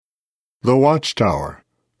The Watchtower,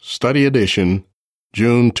 Study Edition,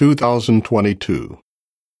 June 2022.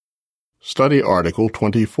 Study Article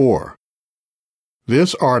 24.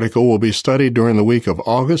 This article will be studied during the week of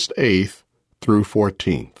August 8th through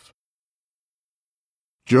 14th.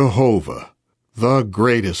 Jehovah, the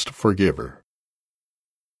greatest forgiver.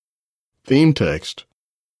 Theme text: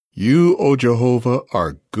 You, O Jehovah,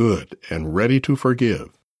 are good and ready to forgive.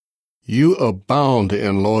 You abound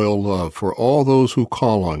in loyal love for all those who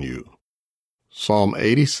call on you. Psalm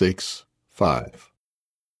 86, 5.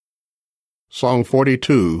 Song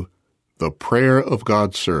 42, The Prayer of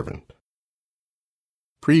God's Servant.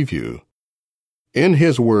 Preview. In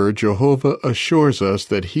His Word, Jehovah assures us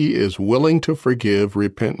that He is willing to forgive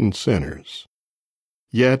repentant sinners.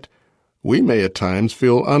 Yet, we may at times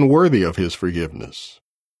feel unworthy of His forgiveness.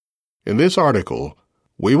 In this article,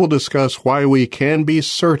 we will discuss why we can be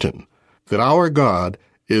certain that our God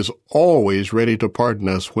is always ready to pardon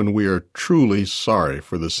us when we are truly sorry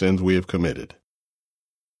for the sins we have committed.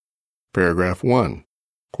 Paragraph 1.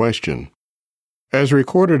 Question. As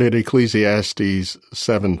recorded at Ecclesiastes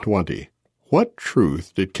 7:20, what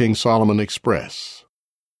truth did King Solomon express?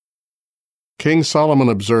 King Solomon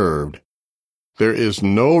observed, "There is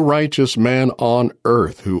no righteous man on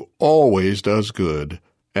earth who always does good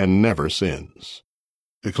and never sins."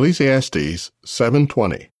 Ecclesiastes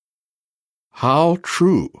 7:20. How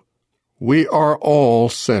true! We are all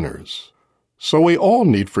sinners, so we all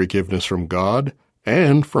need forgiveness from God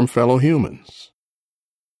and from fellow humans.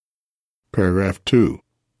 Paragraph 2.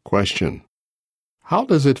 Question. How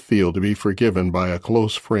does it feel to be forgiven by a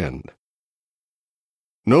close friend?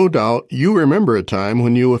 No doubt you remember a time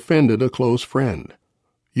when you offended a close friend.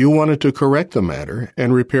 You wanted to correct the matter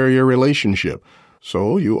and repair your relationship,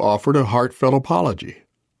 so you offered a heartfelt apology.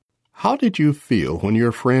 How did you feel when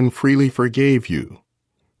your friend freely forgave you?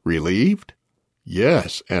 Relieved?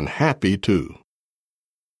 Yes, and happy too.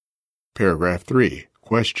 Paragraph 3.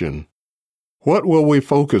 Question. What will we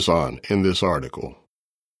focus on in this article?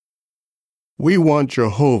 We want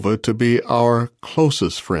Jehovah to be our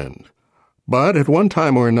closest friend, but at one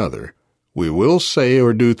time or another, we will say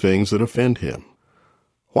or do things that offend Him.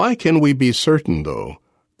 Why can we be certain, though,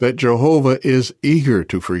 that Jehovah is eager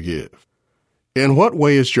to forgive? In what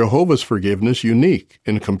way is Jehovah's forgiveness unique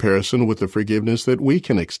in comparison with the forgiveness that we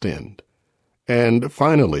can extend? And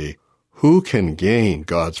finally, who can gain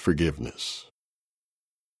God's forgiveness?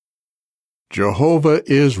 Jehovah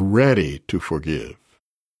is ready to forgive.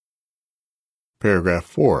 Paragraph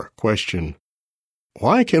 4. Question.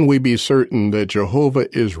 Why can we be certain that Jehovah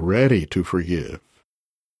is ready to forgive?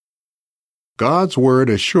 God's Word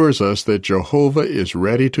assures us that Jehovah is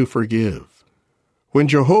ready to forgive. When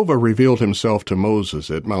Jehovah revealed Himself to Moses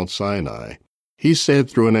at Mount Sinai, He said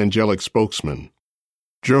through an angelic spokesman,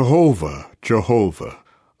 Jehovah, Jehovah,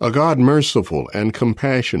 a God merciful and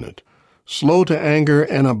compassionate, slow to anger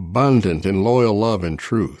and abundant in loyal love and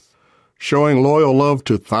truth, showing loyal love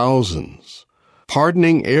to thousands,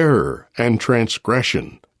 pardoning error and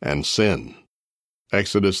transgression and sin.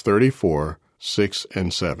 Exodus 34, 6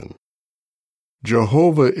 and 7.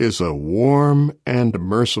 Jehovah is a warm and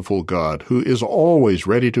merciful God who is always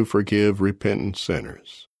ready to forgive repentant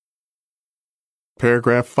sinners.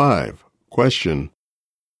 Paragraph 5. Question.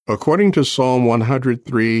 According to Psalm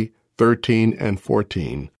 103, 13 and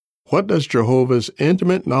 14, what does Jehovah's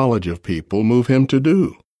intimate knowledge of people move Him to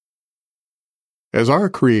do? As our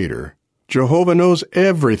Creator, Jehovah knows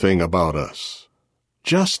everything about us.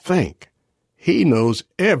 Just think, He knows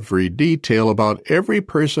every detail about every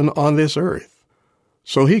person on this earth.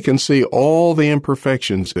 So He can see all the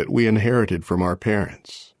imperfections that we inherited from our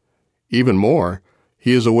parents. Even more,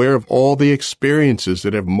 He is aware of all the experiences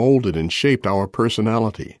that have molded and shaped our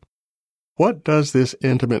personality. What does this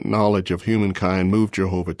intimate knowledge of humankind move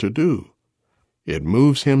Jehovah to do? It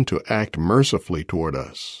moves Him to act mercifully toward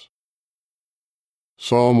us.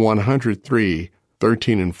 Psalm 103,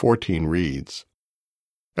 13 and 14 reads,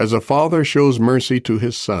 As a father shows mercy to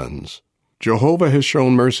his sons, Jehovah has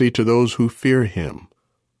shown mercy to those who fear Him.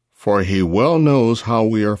 For He well knows how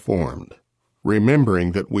we are formed,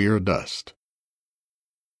 remembering that we are dust.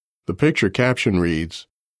 The picture caption reads,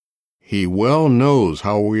 He well knows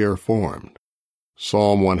how we are formed.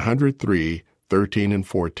 Psalm 103, 13 and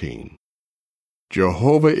 14.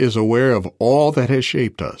 Jehovah is aware of all that has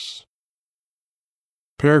shaped us.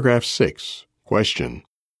 Paragraph 6. Question.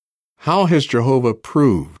 How has Jehovah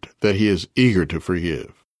proved that He is eager to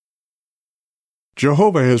forgive?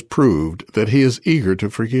 Jehovah has proved that He is eager to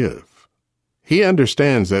forgive. He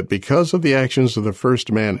understands that because of the actions of the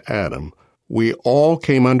first man, Adam, we all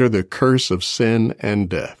came under the curse of sin and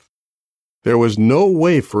death. There was no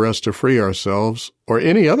way for us to free ourselves or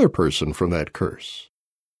any other person from that curse.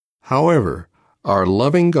 However, our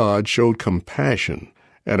loving God showed compassion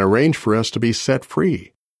and arranged for us to be set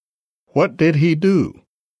free. What did He do?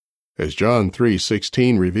 As John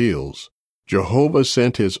 3:16 reveals, Jehovah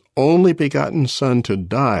sent His only begotten Son to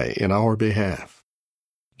die in our behalf.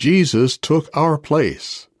 Jesus took our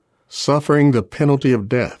place, suffering the penalty of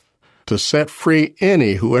death, to set free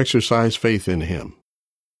any who exercise faith in Him.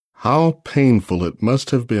 How painful it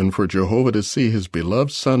must have been for Jehovah to see His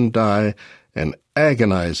beloved Son die an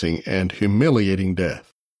agonizing and humiliating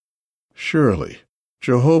death. Surely,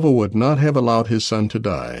 Jehovah would not have allowed His Son to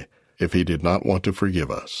die if He did not want to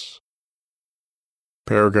forgive us.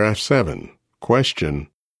 Paragraph 7. Question: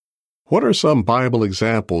 what are some Bible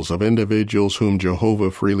examples of individuals whom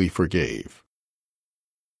Jehovah freely forgave?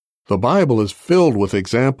 The Bible is filled with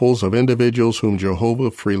examples of individuals whom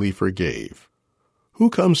Jehovah freely forgave. Who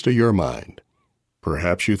comes to your mind?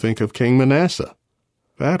 Perhaps you think of King Manasseh.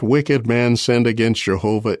 That wicked man sinned against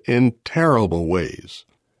Jehovah in terrible ways.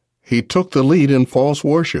 He took the lead in false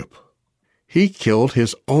worship. He killed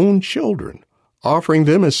his own children, offering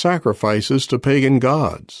them as sacrifices to pagan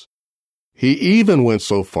gods. He even went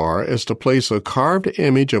so far as to place a carved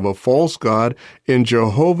image of a false god in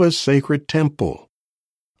Jehovah's sacred temple.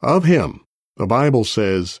 Of him, the Bible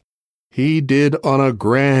says, he did on a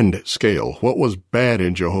grand scale what was bad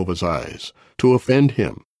in Jehovah's eyes, to offend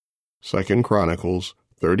Him. 2 Chronicles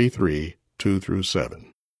 33,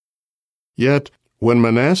 2-7. Yet, when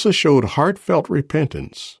Manasseh showed heartfelt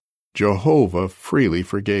repentance, Jehovah freely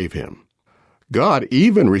forgave him. God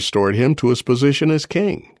even restored him to his position as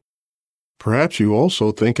king. Perhaps you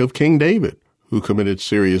also think of King David, who committed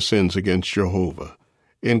serious sins against Jehovah,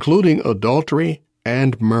 including adultery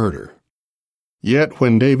and murder. Yet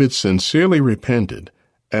when David sincerely repented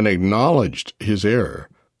and acknowledged his error,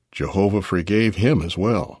 Jehovah forgave him as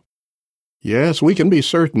well. Yes, we can be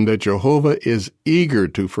certain that Jehovah is eager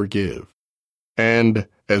to forgive. And,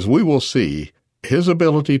 as we will see, His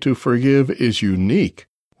ability to forgive is unique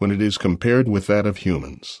when it is compared with that of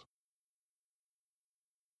humans.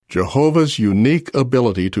 Jehovah's unique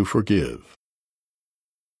ability to forgive.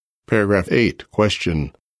 Paragraph 8.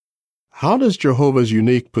 Question: how does Jehovah's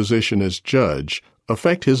unique position as judge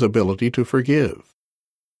affect His ability to forgive?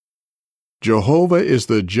 Jehovah is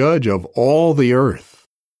the judge of all the earth.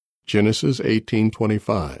 Genesis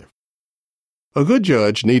 18:25. A good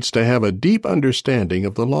judge needs to have a deep understanding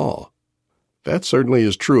of the law. That certainly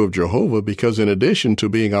is true of Jehovah because in addition to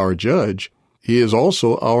being our judge, He is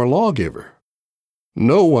also our lawgiver.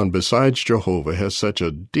 No one besides Jehovah has such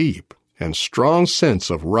a deep and strong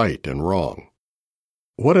sense of right and wrong.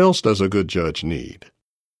 What else does a good judge need?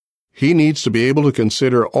 He needs to be able to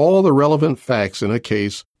consider all the relevant facts in a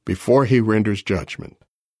case before he renders judgment.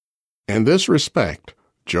 In this respect,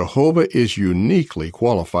 Jehovah is uniquely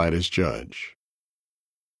qualified as judge.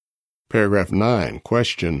 Paragraph 9.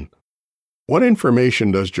 Question: what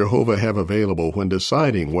information does Jehovah have available when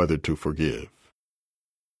deciding whether to forgive?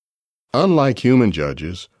 Unlike human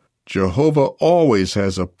judges, Jehovah always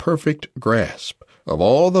has a perfect grasp of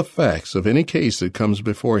all the facts of any case that comes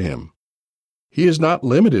before Him. He is not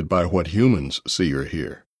limited by what humans see or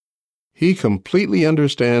hear. He completely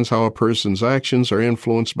understands how a person's actions are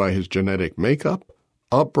influenced by his genetic makeup,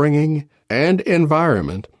 upbringing, and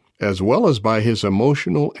environment, as well as by his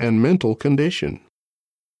emotional and mental condition.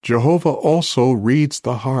 Jehovah also reads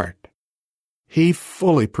the heart. He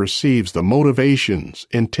fully perceives the motivations,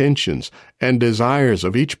 intentions, and desires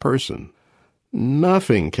of each person.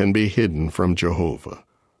 Nothing can be hidden from Jehovah.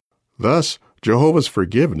 Thus, Jehovah's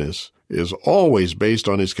forgiveness is always based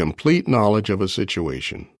on His complete knowledge of a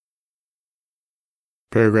situation.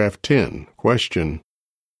 Paragraph 10. Question: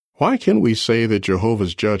 why can we say that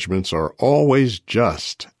Jehovah's judgments are always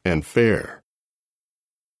just and fair?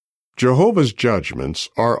 Jehovah's judgments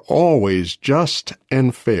are always just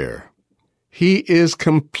and fair. He is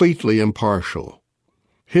completely impartial.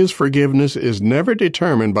 His forgiveness is never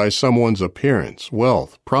determined by someone's appearance,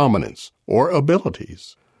 wealth, prominence, or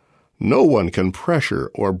abilities. No one can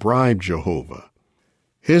pressure or bribe Jehovah.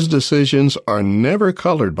 His decisions are never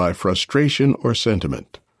colored by frustration or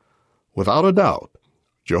sentiment. Without a doubt,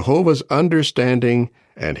 Jehovah's understanding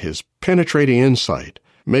and His penetrating insight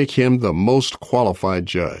make Him the most qualified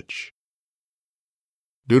judge.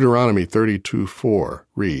 Deuteronomy 32:4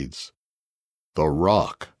 reads, "The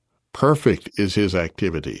rock, perfect is His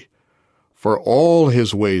activity, for all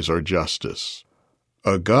His ways are justice.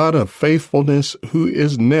 A God of faithfulness who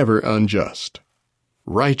is never unjust.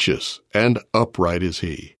 Righteous and upright is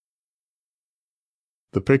He."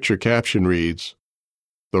 The picture caption reads,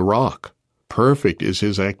 "The rock, perfect is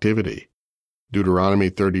His activity, Deuteronomy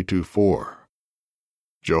 32:4.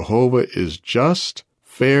 Jehovah is just,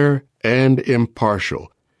 fair, and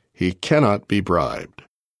impartial. He cannot be bribed.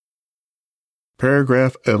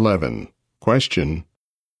 Paragraph 11. Question: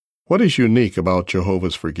 what is unique about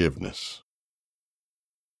Jehovah's forgiveness?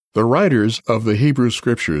 The writers of the Hebrew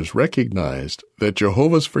Scriptures recognized that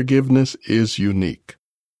Jehovah's forgiveness is unique.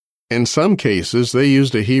 In some cases, they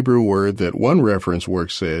used a Hebrew word that one reference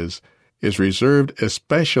work says is reserved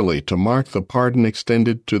especially to mark the pardon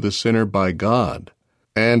extended to the sinner by God,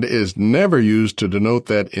 and is never used to denote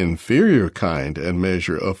that inferior kind and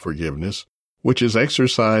measure of forgiveness which is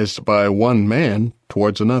exercised by one man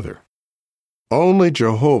towards another. Only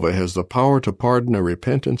Jehovah has the power to pardon a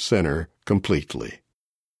repentant sinner completely.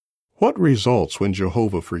 What results when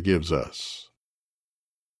Jehovah forgives us?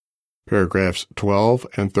 Paragraphs 12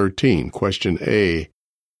 and 13. Question A.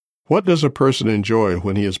 What does a person enjoy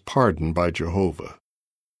when he is pardoned by Jehovah?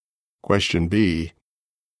 Question B.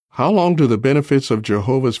 How long do the benefits of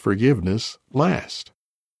Jehovah's forgiveness last?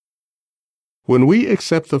 When we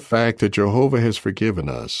accept the fact that Jehovah has forgiven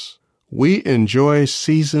us, we enjoy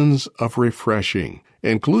seasons of refreshing,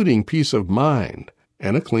 including peace of mind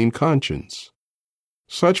and a clean conscience.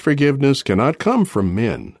 Such forgiveness cannot come from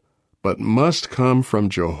men, but must come from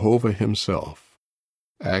Jehovah himself.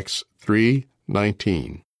 Acts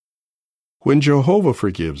 3:19. When Jehovah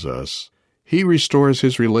forgives us, he restores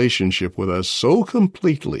his relationship with us so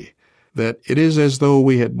completely that it is as though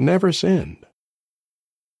we had never sinned.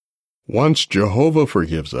 Once Jehovah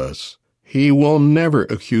forgives us, he will never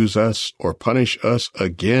accuse us or punish us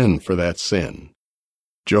again for that sin.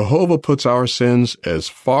 Jehovah puts our sins as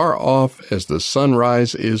far off as the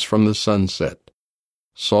sunrise is from the sunset.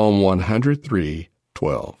 Psalm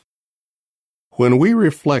 103:12. When we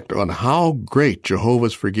reflect on how great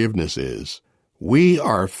Jehovah's forgiveness is, we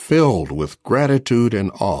are filled with gratitude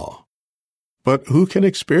and awe. But who can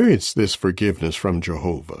experience this forgiveness from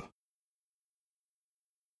Jehovah?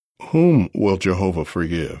 Whom will Jehovah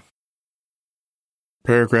forgive?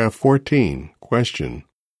 Paragraph 14. Question: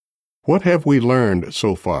 what have we learned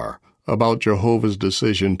so far about Jehovah's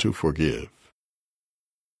decision to forgive?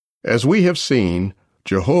 As we have seen,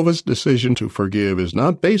 Jehovah's decision to forgive is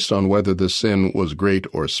not based on whether the sin was great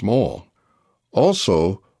or small.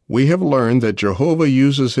 Also, we have learned that Jehovah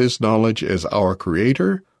uses his knowledge as our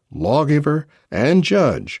creator, lawgiver, and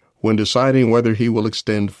judge when deciding whether he will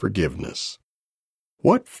extend forgiveness.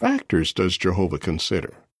 What factors does Jehovah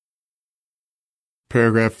consider?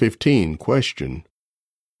 Paragraph 15. Question: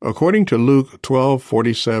 according to Luke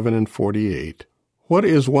 12:47 and 48, what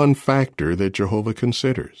is one factor that Jehovah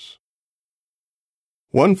considers?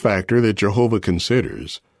 One factor that Jehovah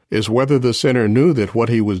considers is whether the sinner knew that what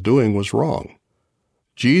he was doing was wrong.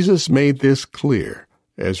 Jesus made this clear,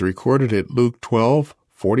 as recorded at Luke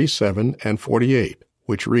 12:47 and 48,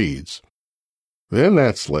 which reads, "Then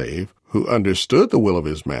that slave, who understood the will of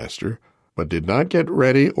his master, but did not get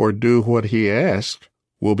ready or do what he asked,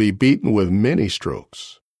 will be beaten with many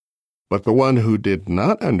strokes. But the one who did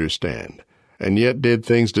not understand, and yet did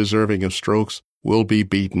things deserving of strokes, will be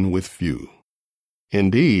beaten with few.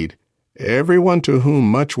 Indeed, everyone to whom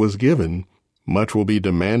much was given, much will be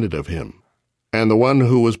demanded of him, and the one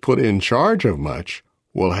who was put in charge of much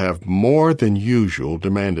will have more than usual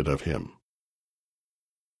demanded of him."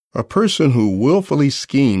 A person who willfully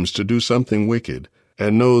schemes to do something wicked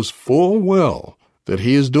and knows full well that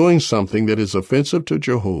he is doing something that is offensive to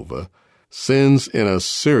Jehovah sins in a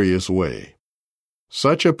serious way.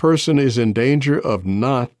 Such a person is in danger of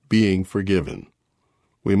not being forgiven.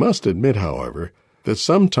 We must admit, however, that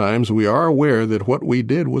sometimes we are aware that what we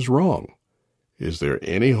did was wrong. Is there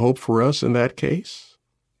any hope for us in that case?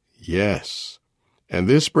 Yes. And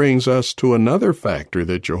this brings us to another factor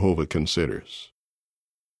that Jehovah considers.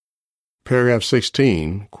 Paragraph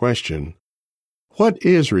 16. Question: what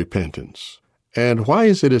is repentance, and why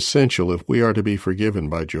is it essential if we are to be forgiven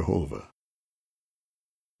by Jehovah?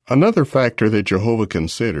 Another factor that Jehovah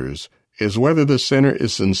considers is whether the sinner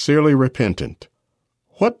is sincerely repentant.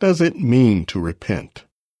 What does it mean to repent?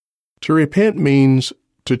 To repent means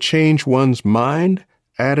to change one's mind,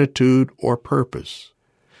 attitude, or purpose.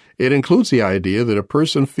 It includes the idea that a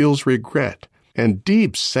person feels regret and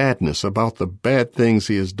deep sadness about the bad things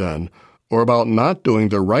he has done or about not doing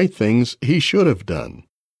the right things he should have done.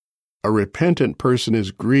 A repentant person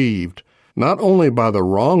is grieved not only by the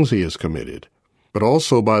wrongs he has committed, but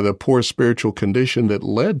also by the poor spiritual condition that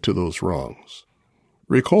led to those wrongs.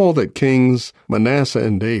 Recall that Kings Manasseh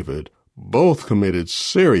and David both committed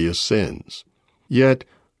serious sins, yet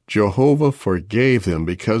Jehovah forgave them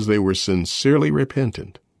because they were sincerely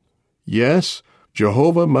repentant. Yes,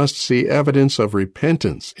 Jehovah must see evidence of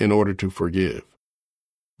repentance in order to forgive.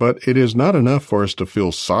 But it is not enough for us to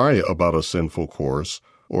feel sorry about a sinful course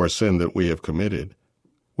or a sin that we have committed.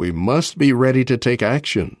 We must be ready to take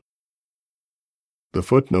action. The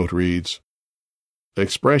footnote reads,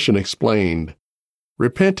 expression explained.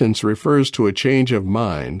 Repentance refers to a change of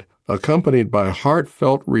mind accompanied by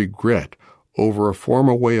heartfelt regret over a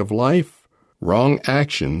former way of life, wrong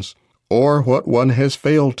actions, or what one has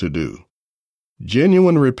failed to do.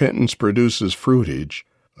 Genuine repentance produces fruitage,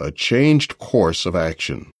 a changed course of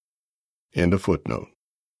action. End of footnote.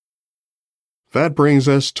 That brings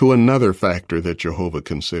us to another factor that Jehovah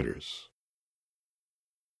considers.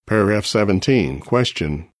 Paragraph 17,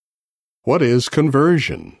 question, what is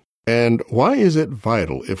conversion, and why is it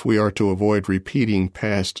vital if we are to avoid repeating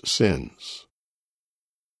past sins?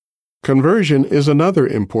 Conversion is another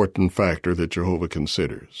important factor that Jehovah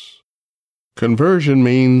considers. Conversion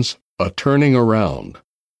means a turning around.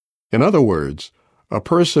 In other words, a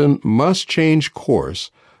person must change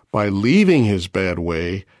course by leaving his bad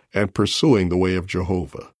way and pursuing the way of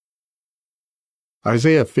Jehovah.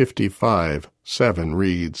 Isaiah 55:7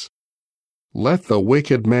 reads, let the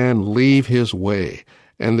wicked man leave his way,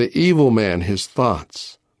 and the evil man his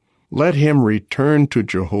thoughts. Let him return to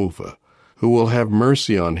Jehovah, who will have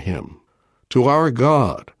mercy on him, to our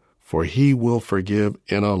God, for he will forgive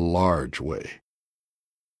in a large way.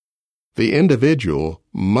 The individual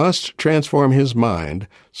must transform his mind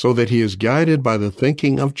so that he is guided by the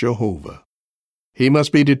thinking of Jehovah. He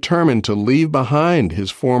must be determined to leave behind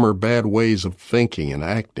his former bad ways of thinking and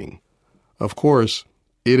acting. Of course,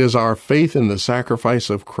 it is our faith in the sacrifice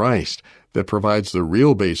of Christ that provides the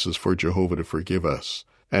real basis for Jehovah to forgive us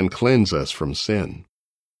and cleanse us from sin.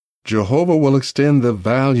 Jehovah will extend the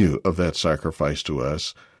value of that sacrifice to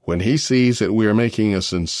us when he sees that we are making a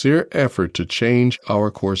sincere effort to change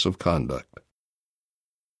our course of conduct.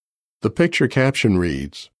 The picture caption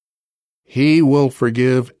reads, he will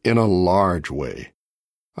forgive in a large way.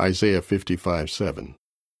 Isaiah 55:7.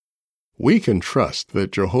 We can trust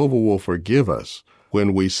that Jehovah will forgive us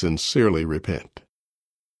when we sincerely repent.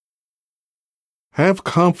 Have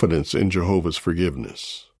confidence in Jehovah's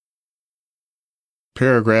forgiveness.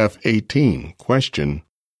 Paragraph 18, question,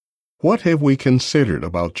 what have we considered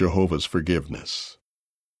about Jehovah's forgiveness?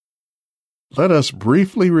 Let us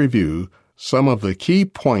briefly review some of the key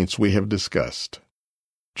points we have discussed.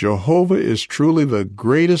 Jehovah is truly the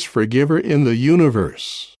greatest forgiver in the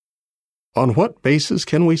universe. On what basis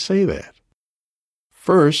can we say that?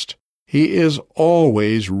 First, he is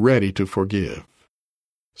always ready to forgive.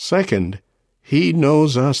 Second, he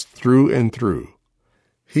knows us through and through.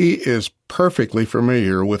 He is perfectly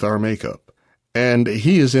familiar with our makeup, and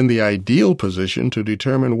he is in the ideal position to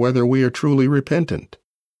determine whether we are truly repentant.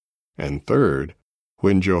 And third,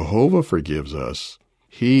 when Jehovah forgives us,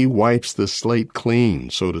 he wipes the slate clean,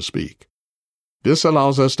 so to speak. This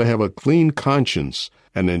allows us to have a clean conscience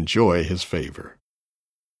and enjoy his favor.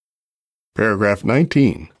 Paragraph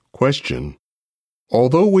 19, question,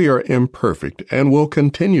 although we are imperfect and will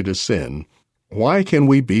continue to sin, why can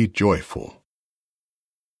we be joyful?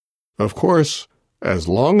 Of course, as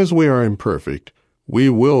long as we are imperfect, we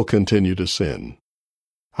will continue to sin.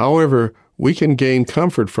 However, we can gain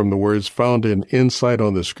comfort from the words found in Insight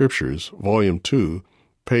on the Scriptures, Volume 2,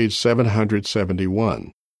 page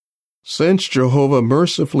 771. Since Jehovah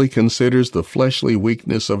mercifully considers the fleshly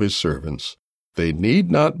weakness of his servants, they need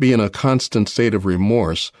not be in a constant state of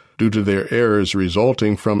remorse due to their errors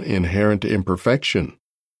resulting from inherent imperfection.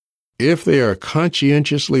 If they are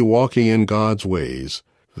conscientiously walking in God's ways,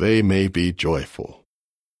 they may be joyful.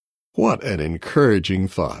 What an encouraging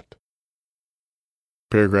thought.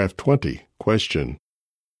 Paragraph 20, question,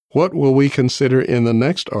 what will we consider in the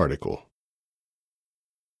next article?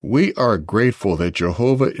 We are grateful that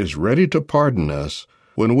Jehovah is ready to pardon us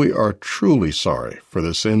when we are truly sorry for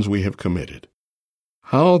the sins we have committed.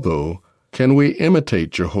 How, though, can we imitate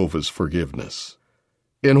Jehovah's forgiveness?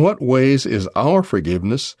 In what ways is our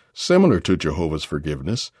forgiveness similar to Jehovah's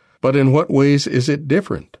forgiveness, but in what ways is it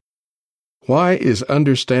different? Why is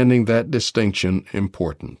understanding that distinction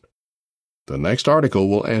important? The next article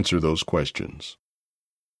will answer those questions.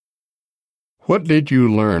 What did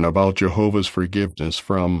you learn about Jehovah's forgiveness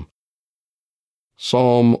from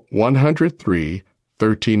Psalm 103,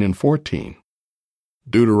 13 and 14,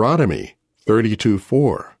 Deuteronomy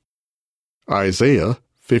 32:4, Isaiah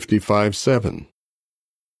 55:7,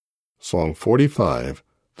 Song 45,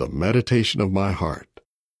 The Meditation of My Heart?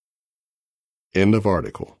 End of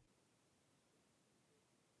article.